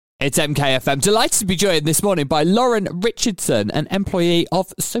It's MKFM. Delighted to be joined this morning by Lauren Richardson, an employee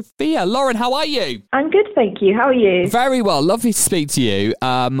of SOFEA. Lauren, how are you? I'm good, thank you. How are you? Very well. Lovely to speak to you.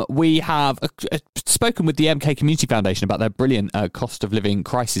 We have spoken with the MK Community Foundation about their brilliant cost of living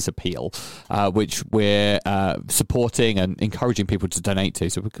crisis appeal, which we're supporting and encouraging people to donate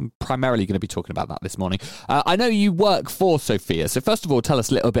to. So we're primarily going to be talking about that this morning. I know you work for SOFEA. So first of all, tell us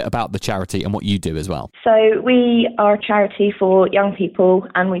a little bit about the charity and what you do as well. So we are a charity for young people,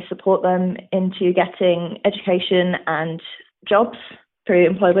 and we support them into getting education and jobs through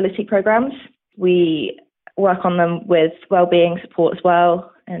employability programs. We work on them with wellbeing support as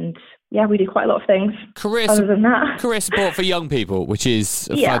well, and we do quite a lot of things other than that. Career support for young people, which is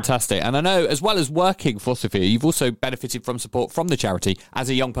fantastic. And I know, as well as working for SOFEA, you've also benefited from support from the charity as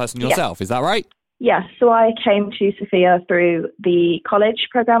a young person yourself. Is that right? Yes, so I came to SOFEA through the college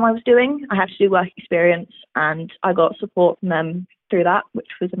program I was doing. I had to do work experience, and I got support from them through that, which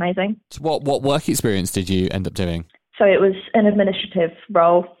was amazing. So what work experience did you end up doing? So it was an administrative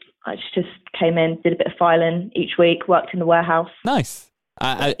role. I just came in, did a bit of filing each week, worked in the warehouse. Nice.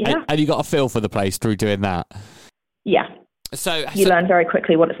 And you got a feel for the place through doing that? Yeah. So you learn very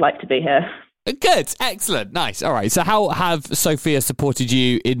quickly what it's like to be here. Good. Excellent. Nice. All right. So how have SOFEA supported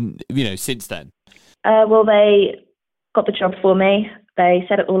you since then? Well, they got the job for me. They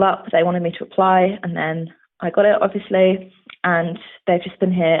set it all up. They wanted me to apply, and then I got it, obviously. And they've just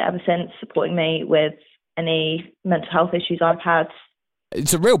been here ever since, supporting me with any mental health issues I've had.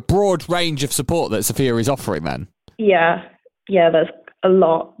 It's a real broad range of support that SOFEA is offering then. Yeah, there's a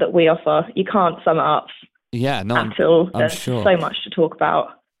lot that we offer. You can't sum it up at all. There's so much to talk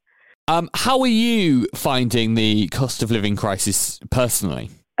about. How are you finding the cost of living crisis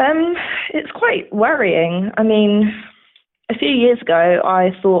personally? It's quite worrying. I mean, a few years ago, I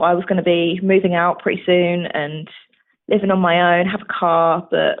thought I was going to be moving out pretty soon and living on my own, have a car,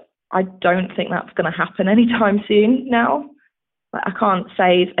 but I don't think that's going to happen anytime soon now. I can't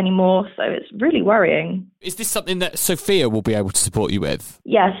save anymore, so it's really worrying. Is this something that SOFEA will be able to support you with?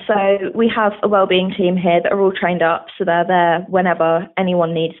 Yes, so we have a wellbeing team here that are all trained up, so they're there whenever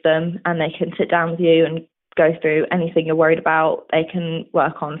anyone needs them, and they can sit down with you and go through anything you're worried about. They can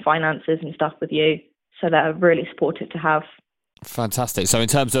work on finances and stuff with you, so they're really supportive to have. Fantastic. So in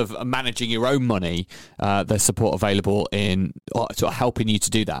terms of managing your own money, there's support available in sort of helping you to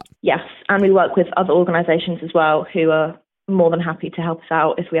do that? Yes, and we work with other organisations as well who are more than happy to help us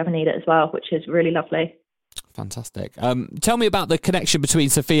out if we ever need it as well, which is really lovely. Fantastic. Tell me about the connection between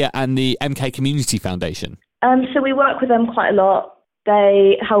SOFEA and the MK Community Foundation. So we work with them quite a lot.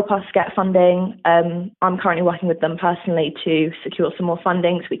 They help us get funding. I'm currently working with them personally to secure some more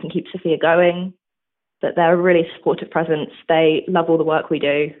funding so we can keep SOFEA going. But they're a really supportive presence. They love all the work we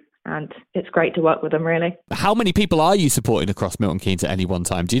do, and it's great to work with them, really. How many people are you supporting across Milton Keynes at any one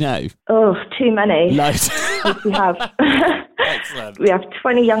time? Do you know? Oh, too many. Loads. We have Excellent. We have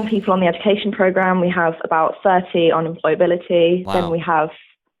 20 young people on the education programme. We have about 30 on employability. Wow. Then we have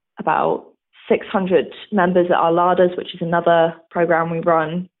about 600 members at our Larders, which is another programme we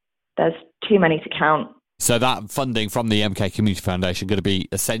run. There's too many to count. So that funding from the MK Community Foundation going to be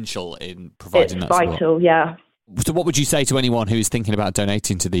essential in providing that support? It's vital, yeah. So what would you say to anyone who is thinking about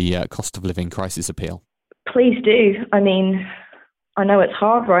donating to the cost of living crisis appeal? Please do. I mean, I know it's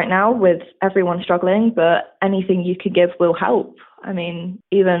hard right now with everyone struggling, but anything you could give will help. I mean,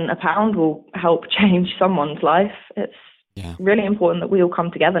 even £1 will help change someone's life. It's really important that we all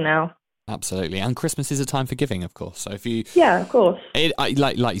come together now. Absolutely. And Christmas is a time for giving, of course. So if you... Yeah, of course.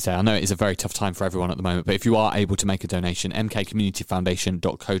 Like you say, I know it is a very tough time for everyone at the moment, but if you are able to make a donation,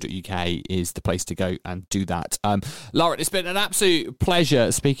 mkcommunityfoundation.co.uk is the place to go and do that. Lauren, it's been an absolute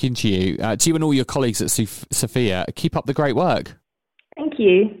pleasure speaking to you. To you and all your colleagues at SOFEA, keep up the great work. Thank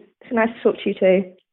you. It's nice to talk to you too.